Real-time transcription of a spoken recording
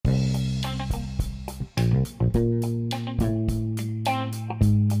Yo,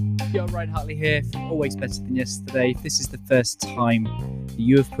 Ryan Hartley here from Always Better Than Yesterday. If this is the first time that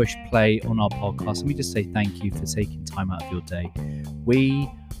you have pushed play on our podcast, let me just say thank you for taking time out of your day.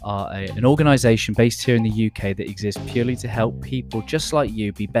 We are an organisation based here in the UK that exists purely to help people just like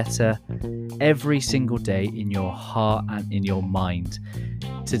you be better every single day in your heart and in your mind.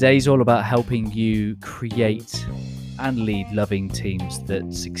 Today's all about helping you create and lead loving teams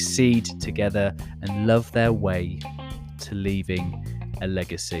that succeed together and love their way to leaving a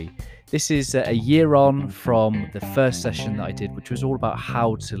legacy. This is a year on from the first session that I did, which was all about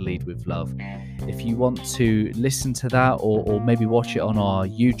how to lead with love. If you want to listen to that or maybe watch it on our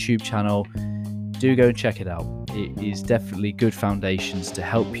YouTube channel, do go and check it out. It is definitely good foundations to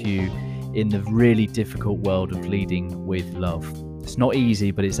help you in the really difficult world of leading with love. It's not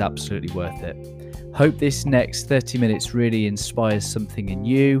easy, but it's absolutely worth it. Hope this next 30 minutes really inspires something in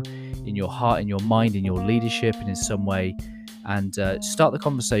you, in your heart, in your mind, in your leadership, and in some way. And start the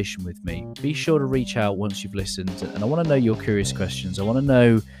conversation with me. Be sure to reach out once you've listened. And I want to know your curious questions. I want to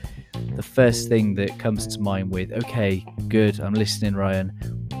know the first thing that comes to mind with, okay, good, I'm listening, Ryan.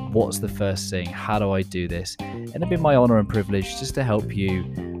 What's the first thing? How do I do this? And it'd be my honor and privilege just to help you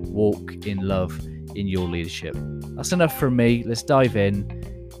walk in love in your leadership. That's enough from me. Let's dive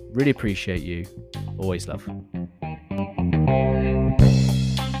in. Really appreciate you. Always love.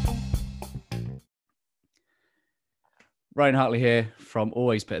 Ryan Hartley here from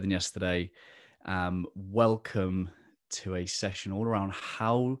Always Better Than Yesterday. Welcome to a session all around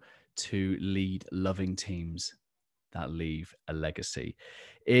how to lead loving teams that leave a legacy.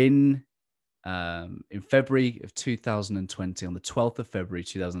 In February of 2020, on the 12th of February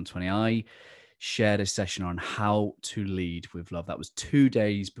 2020, I shared a session on how to lead with love. That was 2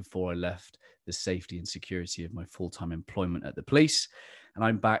 days before I left the safety and security of my full-time employment at the police. And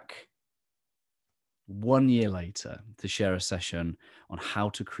I'm back 1 year later to share a session on how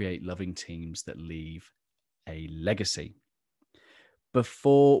to create loving teams that leave a legacy.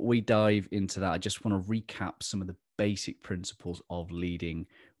 Before we dive into that, I just want to recap some of the basic principles of leading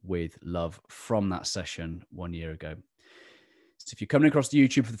with love from that session 1 year ago. So if you're coming across the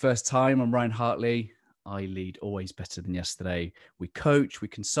YouTube for the first time, I'm Ryan Hartley. I lead Always Better Than Yesterday. We coach, we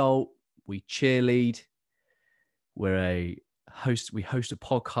consult, we cheerlead. We host a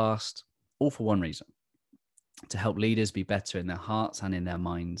podcast, all for one reason: to help leaders be better in their hearts and in their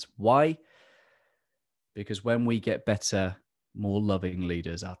minds. Why? Because when we get better, more loving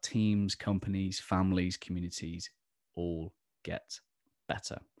leaders, our teams, companies, families, communities all get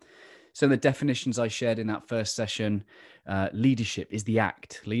better. So the definitions I shared in that first session, leadership is the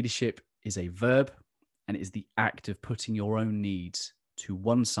act. Leadership is a verb, and it is the act of putting your own needs to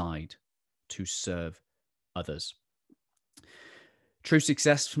one side to serve others. True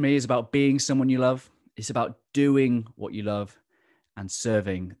success for me is about being someone you love. It's about doing what you love and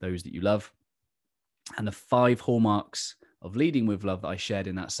serving those that you love. And the 5 hallmarks of leading with love that I shared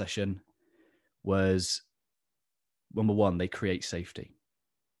in that session was: number 1, they create safety.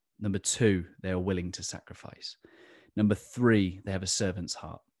 Number 2, they are willing to sacrifice. Number 3, they have a servant's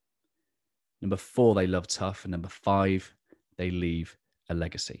heart. Number 4, they love tough. And number 5, they leave a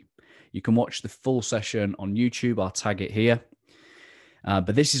legacy. You can watch the full session on YouTube. I'll tag it here.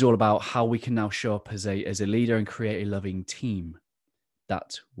 But this is all about how we can now show up as a leader and create a loving team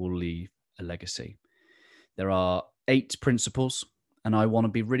that will leave a legacy. There are 8 principles, and I want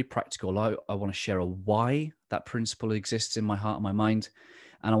to be really practical. I want to share a why that principle exists in my heart and my mind,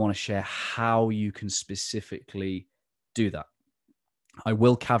 and I want to share how you can specifically do that. I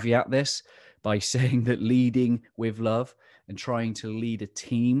will caveat this by saying that leading with love and trying to lead a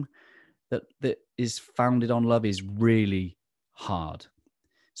team that is founded on love is really hard.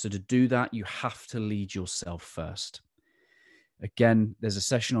 So to do that, you have to lead yourself first. Again, there's a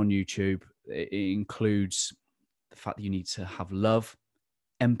session on YouTube. It includes the fact that you need to have love,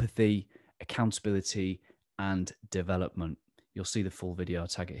 empathy, accountability, and development. You'll see the full video. I'll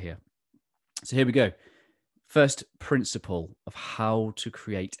tag it here. So here we go. First principle of how to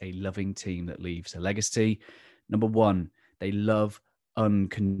create a loving team that leaves a legacy. Number 1, they love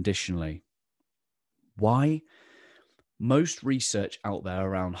unconditionally. Why? Most research out there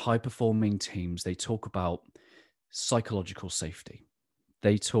around high-performing teams, they talk about psychological safety.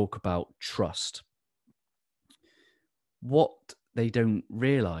 They talk about trust. What they don't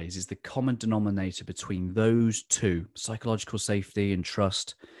realize is the common denominator between those two, psychological safety and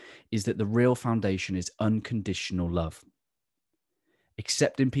trust, is that the real foundation is unconditional love.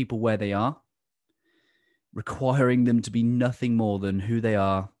 Accepting people where they are, requiring them to be nothing more than who they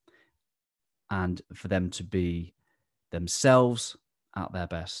are, and for them to be themselves at their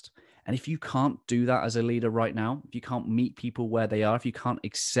best. And if you can't do that as a leader right now, if you can't meet people where they are, if you can't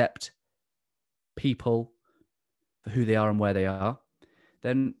accept people for who they are and where they are,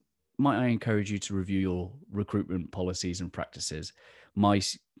 then might I encourage you to review your recruitment policies and practices. My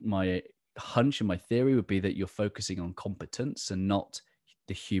hunch and my theory would be that you're focusing on competence and not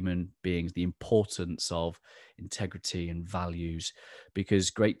the human beings, the importance of integrity and values,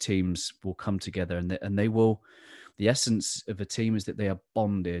 because great teams will come together and they will, the essence of a team is that they are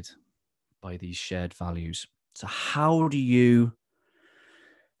bonded by these shared values. So how do you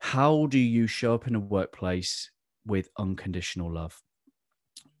show up in a workplace with unconditional love?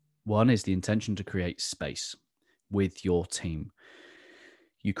 One is the intention to create space with your team.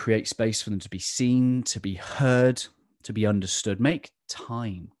 You create space for them to be seen, to be heard, to be understood. Make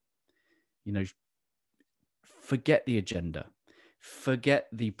time. Forget the agenda. Forget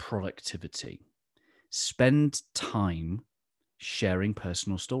the productivity. Spend time sharing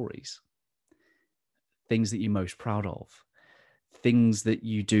personal stories. Things that you're most proud of. Things that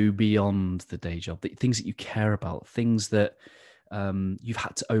you do beyond the day job. Things that you care about. Things that you've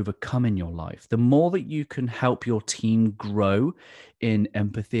had to overcome in your life. The more that you can help your team grow in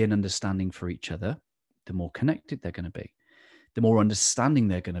empathy and understanding for each other, the more connected they're going to be, the more understanding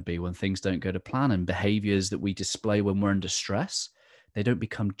they're going to be when things don't go to plan, and behaviors that we display when we're under stress, they don't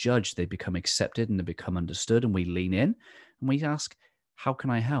become judged, they become accepted and they become understood, and we lean in and we ask, how can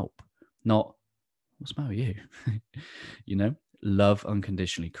I help? Not, what's the matter with you? Love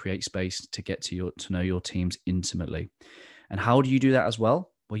unconditionally, create space to get to know your teams intimately. And how do you do that as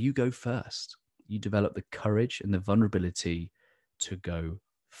well? Well, you go first. You develop the courage and the vulnerability to go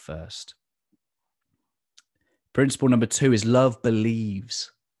first. Principle number 2 is love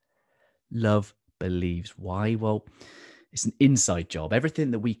believes. Love believes. Why? Well, it's an inside job.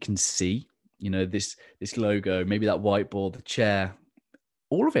 Everything that we can see, this logo, maybe that whiteboard, the chair,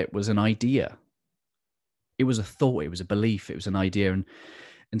 all of it was an idea. It was a thought. It was a belief. It was an idea.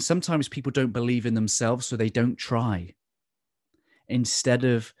 And sometimes people don't believe in themselves, so they don't try. Instead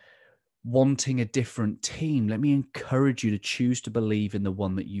of wanting a different team, let me encourage you to choose to believe in the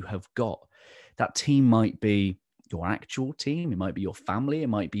one that you have got. That team might be your actual team. It might be your family. It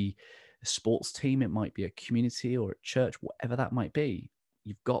might be a sports team. It might be a community or a church, whatever that might be.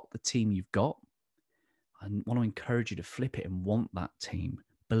 You've got the team you've got. I want to encourage you to flip it and want that team.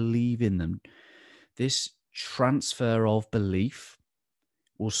 Believe in them. This transfer of belief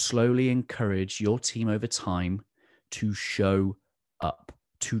will slowly encourage your team over time to show up,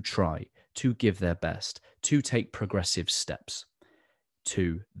 to try, to give their best, to take progressive steps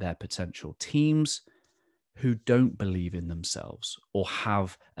to their potential. Teams who don't believe in themselves or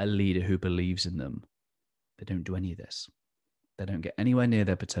have a leader who believes in them, they don't do any of this. They don't get anywhere near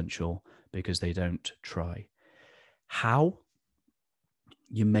their potential because they don't try. How?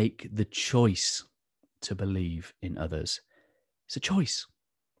 You make the choice to believe in others. It's a choice.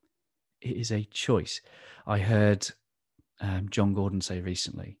 It is a choice. I heard John Gordon say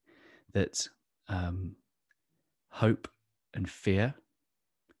recently that hope and fear,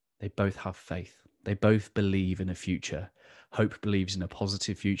 they both have faith. They both believe in a future. Hope believes in a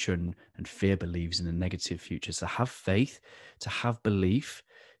positive future and fear believes in a negative future. So have faith, to have belief,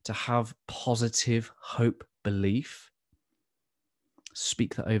 to have positive hope, belief.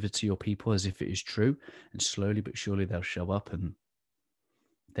 Speak that over to your people as if it is true, and slowly but surely they'll show up and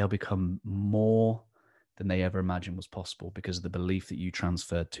they'll become more than they ever imagined was possible because of the belief that you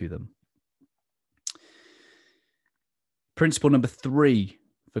transferred to them. Principle number 3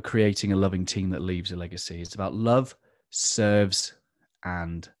 for creating a loving team that leaves a legacy is about love, serves,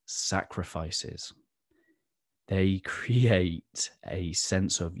 and sacrifices. They create a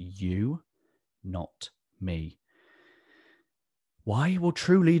sense of you, not me. Why? Well,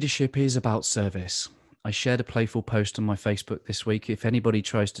 true leadership is about service. I shared a playful post on my Facebook this week. If anybody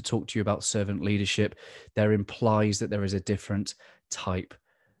tries to talk to you about servant leadership, there implies that there is a different type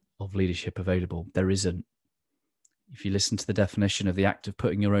of leadership available. There isn't. If you listen to the definition of the act of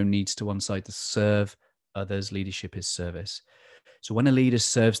putting your own needs to one side to serve others, leadership is service. So when a leader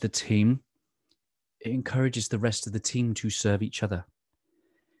serves the team, it encourages the rest of the team to serve each other.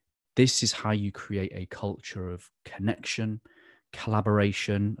 This is how you create a culture of connection,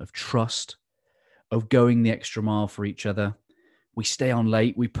 collaboration, of trust, of going the extra mile for each other. We stay on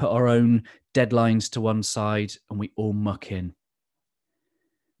late, we put our own deadlines to one side, and we all muck in.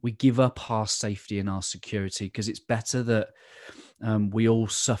 We give up our safety and our security because it's better that we all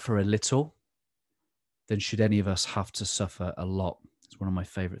suffer a little than should any of us have to suffer a lot. It's one of my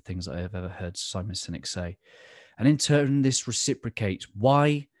favorite things I have ever heard Simon Sinek say. And in turn, this reciprocates.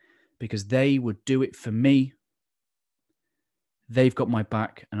 Why? Because they would do it for me. They've got my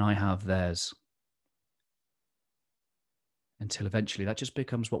back and I have theirs. Until eventually that just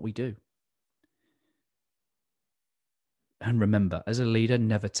becomes what we do. And remember, as a leader,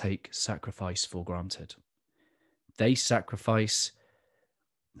 never take sacrifice for granted. They sacrifice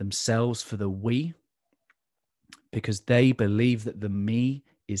themselves for the we because they believe that the me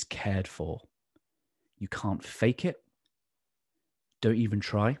is cared for. You can't fake it. Don't even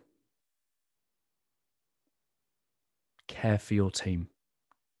try. Care for your team.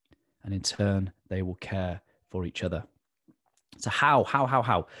 And in turn, they will care for each other. So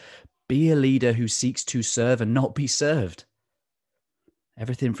how? Be a leader who seeks to serve and not be served.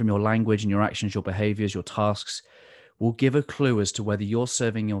 Everything from your language and your actions, your behaviors, your tasks will give a clue as to whether you're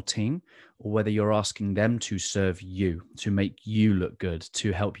serving your team or whether you're asking them to serve you, to make you look good,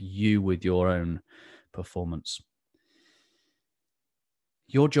 to help you with your own performance.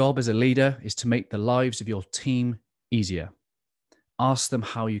 Your job as a leader is to make the lives of your team easier. Ask them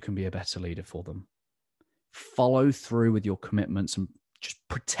how you can be a better leader for them. Follow through with your commitments and just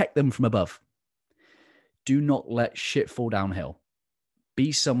protect them from above. Do not let shit fall downhill.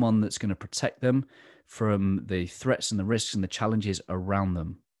 Be someone that's going to protect them from the threats and the risks and the challenges around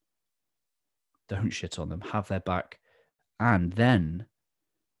them. Don't shit on them. Have their back. And then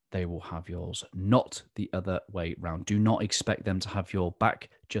they will have yours, not the other way around. Do not expect them to have your back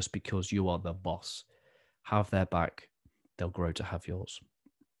just because you are the boss. Have their back. They'll grow to have yours.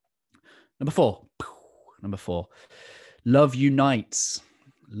 Number four. Love unites.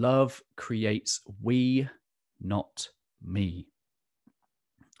 Love creates we, not me.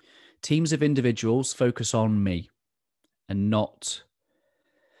 Teams of individuals focus on me and not,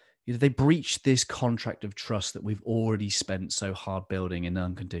 they breach this contract of trust that we've already spent so hard building in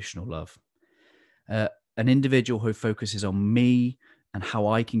unconditional love. An individual who focuses on me and how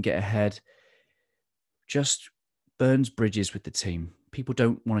I can get ahead just burns bridges with the team. People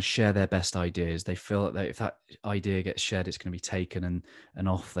don't want to share their best ideas. They feel that if that idea gets shared, it's going to be taken and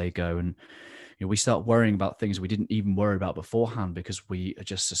off they go. And we start worrying about things we didn't even worry about beforehand because we are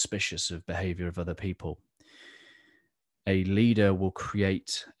just suspicious of behavior of other people. A leader will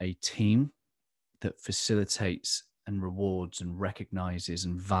create a team that facilitates and rewards and recognizes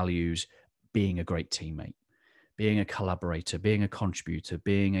and values being a great teammate, being a collaborator, being a contributor,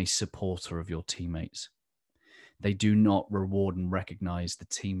 being a supporter of your teammates. They do not reward and recognize the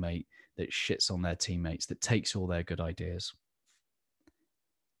teammate that shits on their teammates, that takes all their good ideas.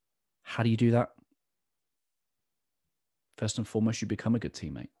 How do you do that? First and foremost, you become a good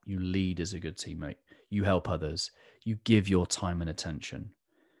teammate. You lead as a good teammate. You help others. You give your time and attention.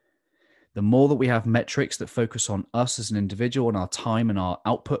 The more that we have metrics that focus on us as an individual and our time and our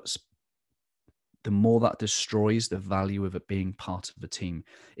outputs, the more that destroys the value of it being part of a team.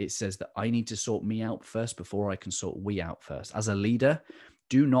 It says that I need to sort me out first before I can sort we out first. As a leader,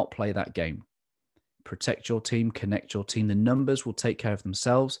 do not play that game. Protect your team, connect your team. The numbers will take care of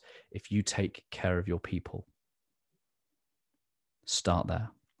themselves if you take care of your people. Start there.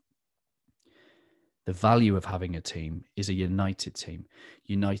 The value of having a team is a united team,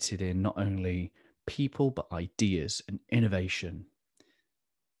 united in not only people, but ideas and innovation.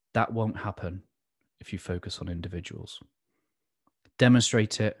 That won't happen if you focus on individuals.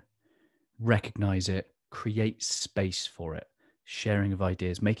 Demonstrate it, recognize it, create space for it, sharing of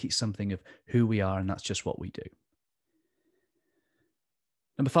ideas, make it something of who we are, and that's just what we do.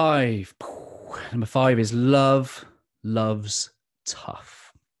 Number five is love loves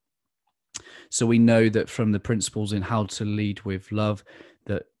tough. So we know that from the principles in how to lead with love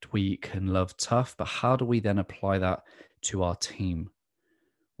that we can love tough, but how do we then apply that to our team?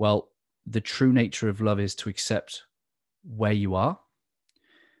 Well, the true nature of love is to accept where you are,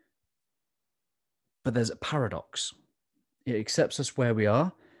 but there's a paradox. It accepts us where we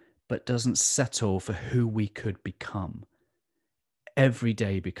are, but doesn't settle for who we could become. Every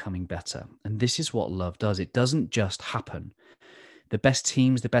day becoming better. And this is what love does. It doesn't just happen. The best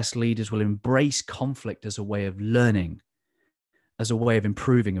teams, the best leaders will embrace conflict as a way of learning, as a way of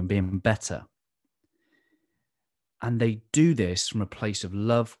improving and being better. And they do this from a place of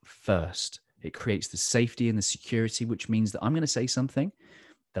love first. It creates the safety and the security, which means that I'm going to say something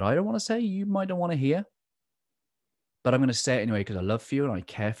that I don't want to say, you might not want to hear, but I'm going to say it anyway because I love you and I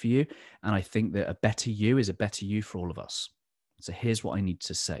care for you. And I think that a better you is a better you for all of us. So here's what I need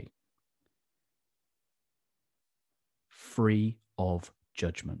to say. Free of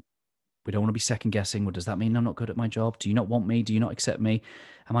judgment. We don't want to be second guessing. Well, does that mean I'm not good at my job? Do you not want me? Do you not accept me?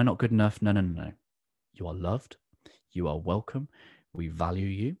 Am I not good enough? No. You are loved. You are welcome. We value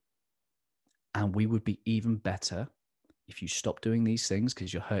you. And we would be even better if you stop doing these things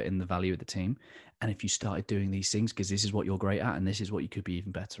because you're hurting the value of the team And if you started doing these things, because this is what you're great at and this is what you could be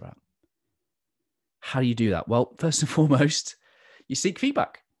even better at. How do you do that? Well, first and foremost, you seek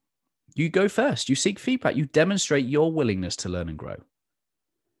feedback. You go first. You seek feedback. You demonstrate your willingness to learn and grow.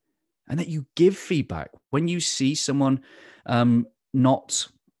 And that you give feedback. When you see someone not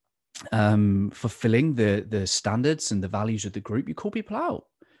fulfilling the standards and the values of the group, you call people out.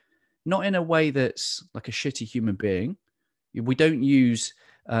 Not in a way that's like a shitty human being. We don't use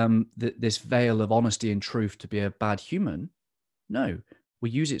this veil of honesty and truth to be a bad human. No, we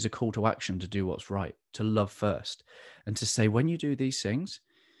use it as a call to action to do what's right, to love first, and to say, when you do these things,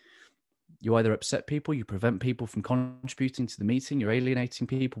 you either upset people, you prevent people from contributing to the meeting, you're alienating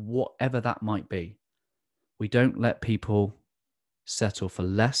people, whatever that might be. We don't let people settle for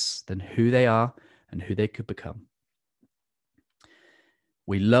less than who they are and who they could become.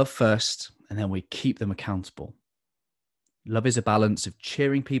 We love first, and then we keep them accountable. Love is a balance of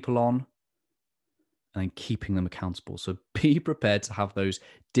cheering people on and then keeping them accountable. So be prepared to have those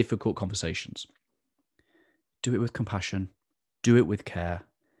difficult conversations. Do it with compassion. Do it with care.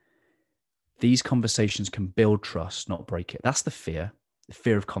 These conversations can build trust, not break it. That's the fear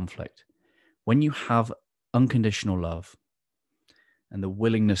of conflict. When you have unconditional love and the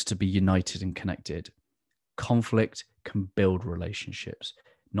willingness to be united and connected, conflict can build relationships,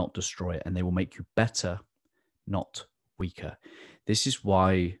 not destroy it. And they will make you better, not weaker. This is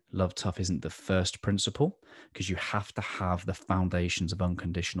why Love Tough isn't the first principle, because you have to have the foundations of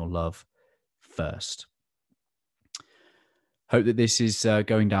unconditional love first. Hope that this is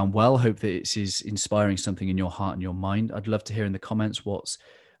going down well. Hope that it is inspiring something in your heart and your mind. I'd love to hear in the comments what's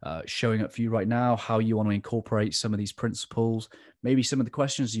showing up for you right now, how you want to incorporate some of these principles, maybe some of the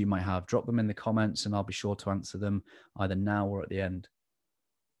questions you might have. Drop them in the comments and I'll be sure to answer them either now or at the end.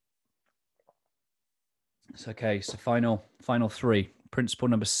 It's okay. So final 3. Principle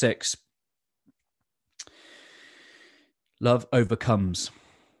number 6. Love overcomes.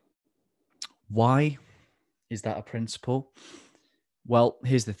 Why is that a principle? Well,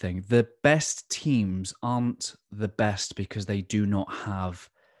 here's the thing. The best teams aren't the best because they do not have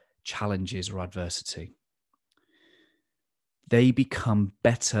challenges or adversity. They become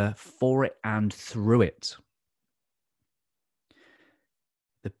better for it and through it.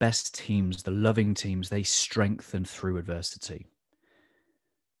 The best teams, the loving teams, they strengthen through adversity.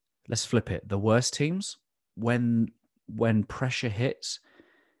 Let's flip it. The worst teams, when pressure hits,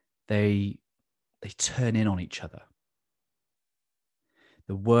 they turn in on each other.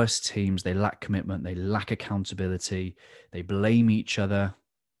 The worst teams, they lack commitment, they lack accountability, they blame each other,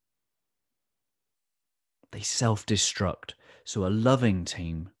 they self-destruct. So a loving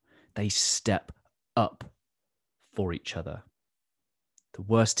team, they step up for each other. The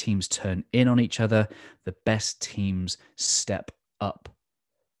worst teams turn in on each other. The best teams step up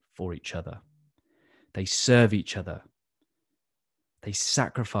for each other. They serve each other. They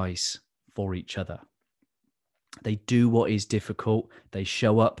sacrifice for each other. They do what is difficult. They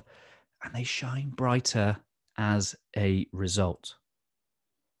show up and they shine brighter as a result.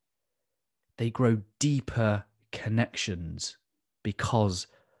 They grow deeper connections because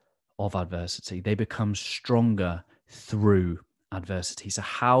of adversity. They become stronger through adversity. So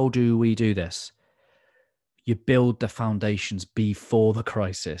how do we do this? You build the foundations before the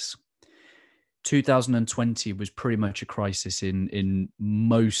crisis. 2020 was pretty much a crisis in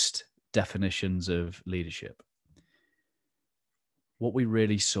most definitions of leadership. What we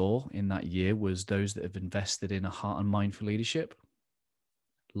really saw in that year was those that have invested in a heart and mind for leadership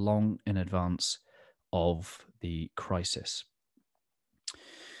long in advance of the crisis.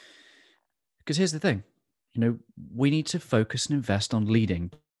 Because here's the thing, we need to focus and invest on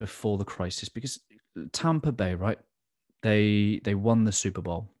leading before the crisis, because Tampa Bay, right? They won the Super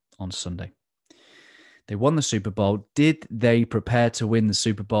Bowl on Sunday. They won the Super Bowl. Did they prepare to win the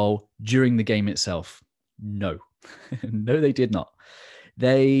Super Bowl during the game itself? No. No, they did not.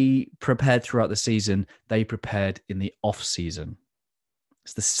 They prepared throughout the season. They prepared in the off season.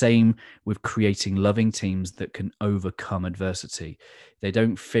 It's the same with creating loving teams that can overcome adversity. They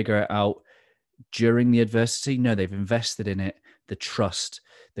don't figure it out during the adversity. No, they've invested in it. The trust,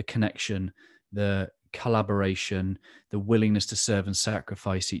 the connection, the collaboration, the willingness to serve and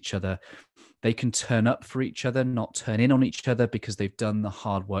sacrifice each other. They can turn up for each other, not turn in on each other, because they've done the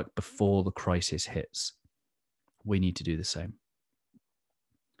hard work before the crisis hits. We need to do the same.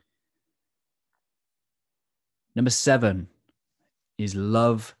 Number 7 is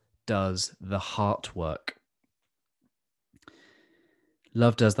love does the heart work.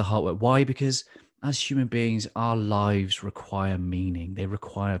 Love does the heart work. Why? Because as human beings, our lives require meaning. They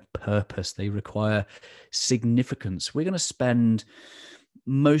require purpose. They require significance. We're going to spend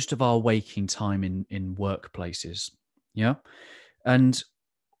most of our waking time in workplaces. Yeah. And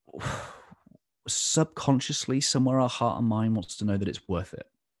subconsciously, somewhere our heart and mind wants to know that it's worth it.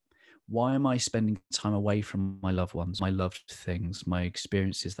 Why am I spending time away from my loved ones, my loved things, my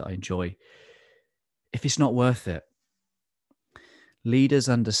experiences that I enjoy, if it's not worth it? Leaders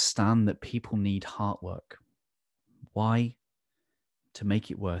understand that people need hard work. Why? To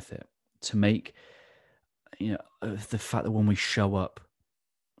make it worth it. To make, the fact that when we show up,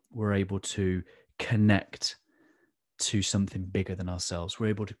 we're able to connect to something bigger than ourselves. We're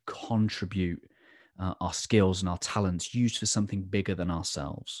able to contribute our skills and our talents used for something bigger than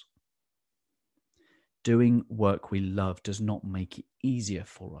ourselves. Doing work we love does not make it easier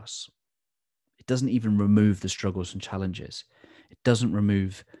for us. It doesn't even remove the struggles and challenges. It doesn't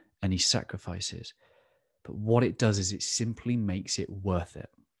remove any sacrifices. But what it does is it simply makes it worth it.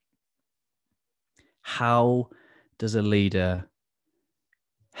 How does a leader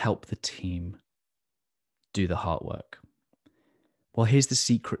help the team do the hard work? Well, here's the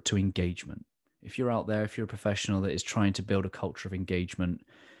secret to engagement. If you're out there, if you're a professional that is trying to build a culture of engagement,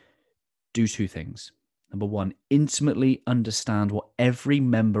 do two things. Number one, intimately understand what every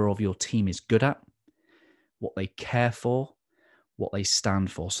member of your team is good at, what they care for, what they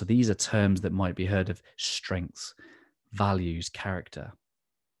stand for. So these are terms that might be heard of: strengths, values, character.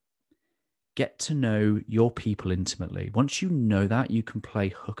 Get to know your people intimately. Once you know that, you can play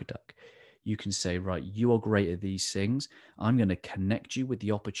hook-a-duck. You can say, right, you are great at these things. I'm going to connect you with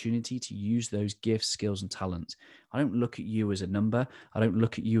the opportunity to use those gifts, skills, and talents. I don't look at you as a number. I don't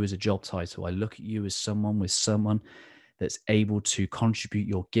look at you as a job title. I look at you as someone that's able to contribute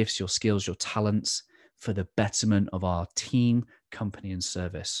your gifts, your skills, your talents for the betterment of our team, company, and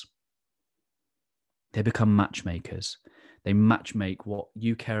service. They become matchmakers. They matchmake what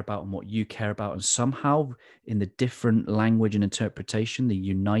you care about and what you care about. And somehow in the different language and interpretation, the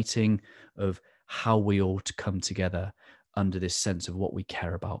uniting of how we all to come together under this sense of what we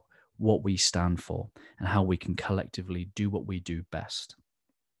care about, what we stand for, and how we can collectively do what we do best.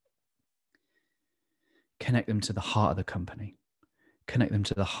 Connect them to the heart of the company. Connect them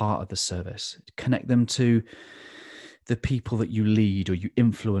to the heart of the service. Connect them to the people that you lead or you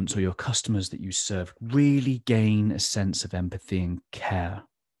influence, or your customers that you serve. Really gain a sense of empathy and care.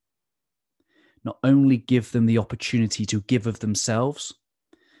 Not only give them the opportunity to give of themselves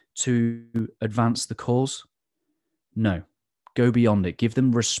to advance the cause, no, go beyond it. Give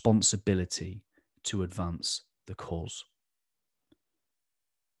them responsibility to advance the cause.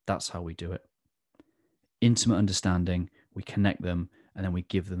 That's how we do it. Intimate understanding, we connect them, and then we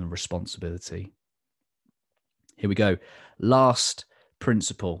give them the responsibility. Here we go. Last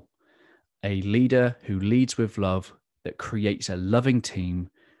principle: a leader who leads with love, that creates a loving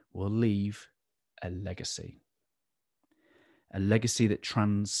team, will leave a legacy. A legacy that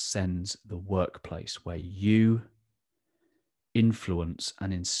transcends the workplace, where you influence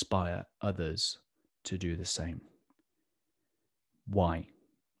and inspire others to do the same. Why?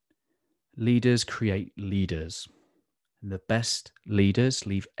 Leaders create leaders. The best leaders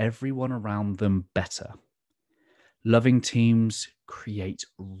leave everyone around them better. Loving teams create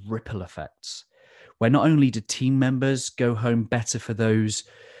ripple effects, where not only do team members go home better for those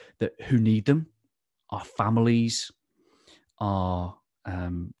who need them, our families, our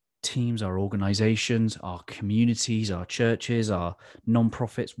teams, our organizations, our communities, our churches, our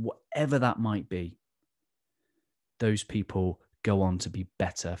non-profits, whatever that might be, those people go on to be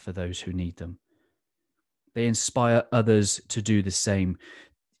better for those who need them. They inspire others to do the same.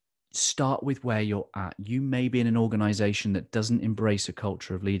 Start with where you're at. You may be in an organization that doesn't embrace a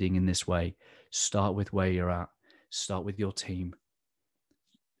culture of leading in this way. Start with where you're at. Start with your team.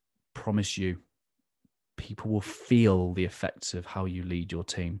 Promise you, people will feel the effects of how you lead your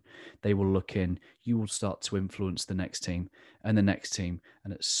team. They will look in. You will start to influence the next team and the next team.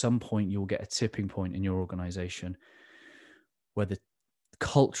 And at some point, you'll get a tipping point in your organization where the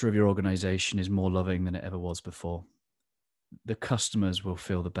culture of your organization is more loving than it ever was before. The customers will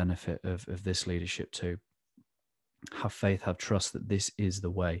feel the benefit of this leadership too. Have faith, have trust that this is the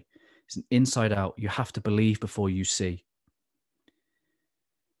way. It's an inside out. You have to believe before you see.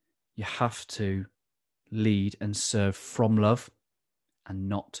 You have to lead and serve from love and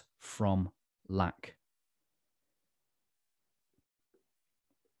not from lack.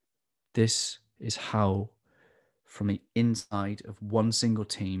 This is how, from the inside of one single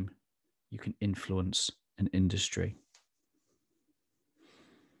team, you can influence an industry.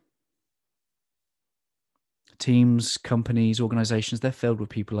 Teams, companies, organizations, they're filled with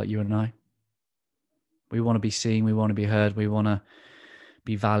people like you and I. We want to be seen. We want to be heard. We want to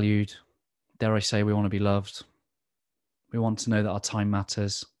be valued. Dare I say, we want to be loved. We want to know that our time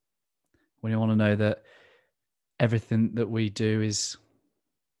matters. We want to know that everything that we do is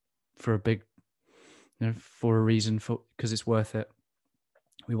for for a reason, because it's worth it.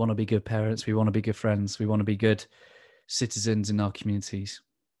 We want to be good parents. We want to be good friends. We want to be good citizens in our communities.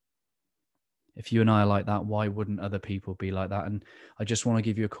 If you and I are like that, why wouldn't other people be like that? And I just want to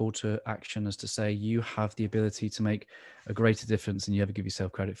give you a call to action as to say you have the ability to make a greater difference than you ever give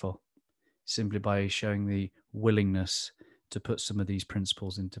yourself credit for, simply by showing the willingness to put some of these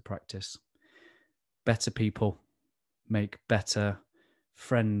principles into practice. Better people make better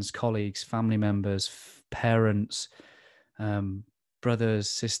friends, colleagues, family members, parents, brothers,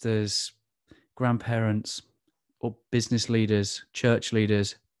 sisters, grandparents, or business leaders, church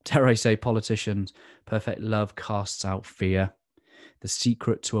leaders, dare I say politicians. Perfect love casts out fear. The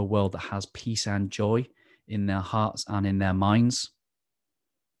secret to a world that has peace and joy in their hearts and in their minds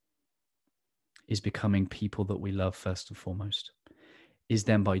is becoming people that we love first and foremost. Is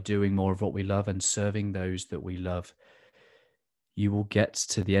then by doing more of what we love and serving those that we love, you will get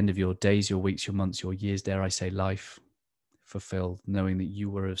to the end of your days, your weeks, your months, your years, dare I say life, fulfilled, knowing that you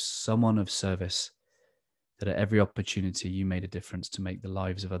were someone of service, that at every opportunity you made a difference to make the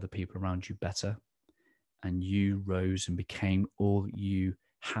lives of other people around you better, and you rose and became all you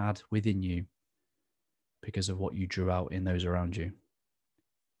had within you because of what you drew out in those around you.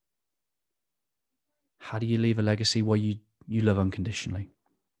 How do you leave a legacy? Well, you love unconditionally.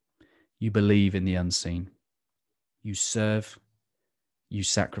 You believe in the unseen. You serve. You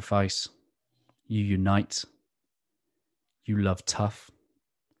sacrifice. You unite. You love tough.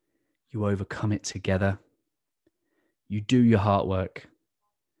 You overcome it together. You do your hard work,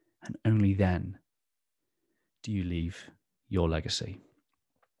 and only then do you leave your legacy.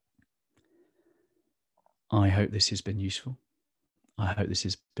 I hope this has been useful. I hope this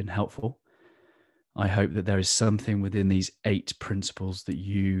has been helpful. I hope that there is something within these 8 principles that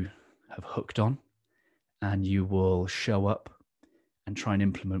you have hooked on and you will show up and try and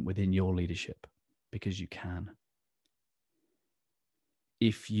implement within your leadership, because you can.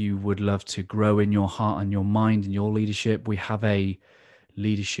 If you would love to grow in your heart and your mind and your leadership, we have a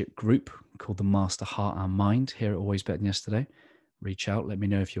leadership group called the Master Heart and Mind here at Always Better Than Yesterday. Reach out, let me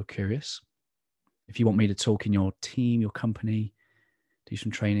know if you're curious. If you want me to talk in your team, your company, do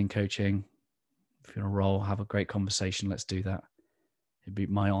some training, coaching, if you're in a role, have a great conversation, let's do that. It'd be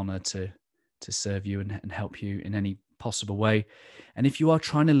my honor to serve you and help you in any possible way. And if you are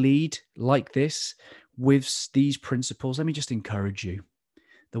trying to lead like this with these principles, let me just encourage you.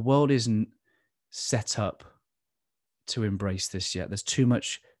 The world isn't set up to embrace this yet. There's too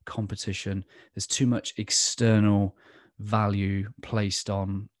much competition. There's too much external value placed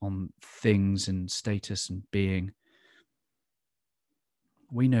on things and status and being.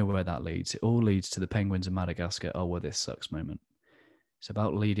 We know where that leads. It all leads to the penguins of Madagascar. Oh, well, this sucks moment. It's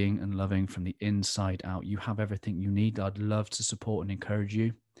about leading and loving from the inside out. You have everything you need. I'd love to support and encourage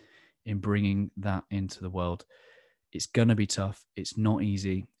you in bringing that into the world. It's going to be tough. It's not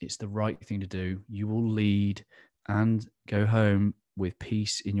easy. It's the right thing to do. You will lead and go home with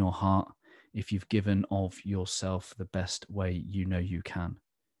peace in your heart if you've given of yourself the best way you know you can.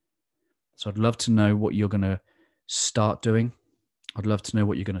 So I'd love to know what you're going to start doing. I'd love to know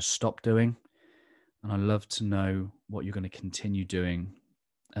what you're going to stop doing. And I'd love to know what you're going to continue doing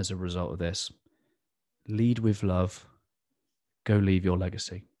as a result of this. Lead with love. Go leave your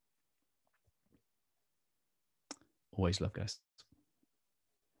legacy. Always love, guys.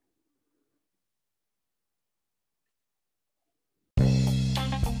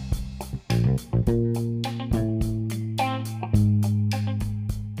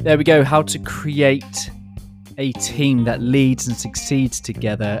 There we go. How to create a team that leads and succeeds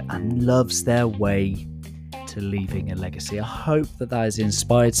together and loves their way to leaving a legacy. I hope that has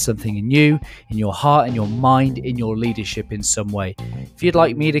inspired something in you, in your heart, in your mind, in your leadership in some way. If you'd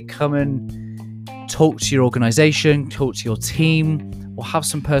like me to come and talk to your organization, talk to your team, or have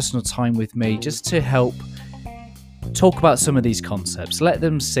some personal time with me just to help talk about some of these concepts, let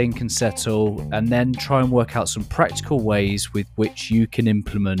them sink and settle, and then try and work out some practical ways with which you can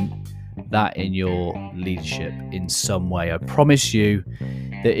implement that in your leadership in some way. I promise you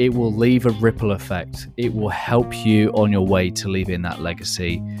that it will leave a ripple effect. It will help you on your way to leaving that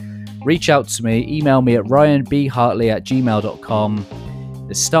legacy. Reach out to me, email me at ryanbhartley@gmail.com.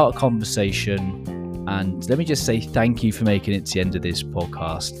 Let's start a conversation. And let me just say thank you for making it to the end of this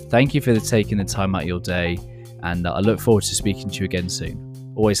podcast. Thank you for taking the time out of your day. And I look forward to speaking to you again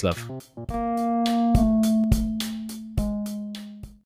soon. Always love.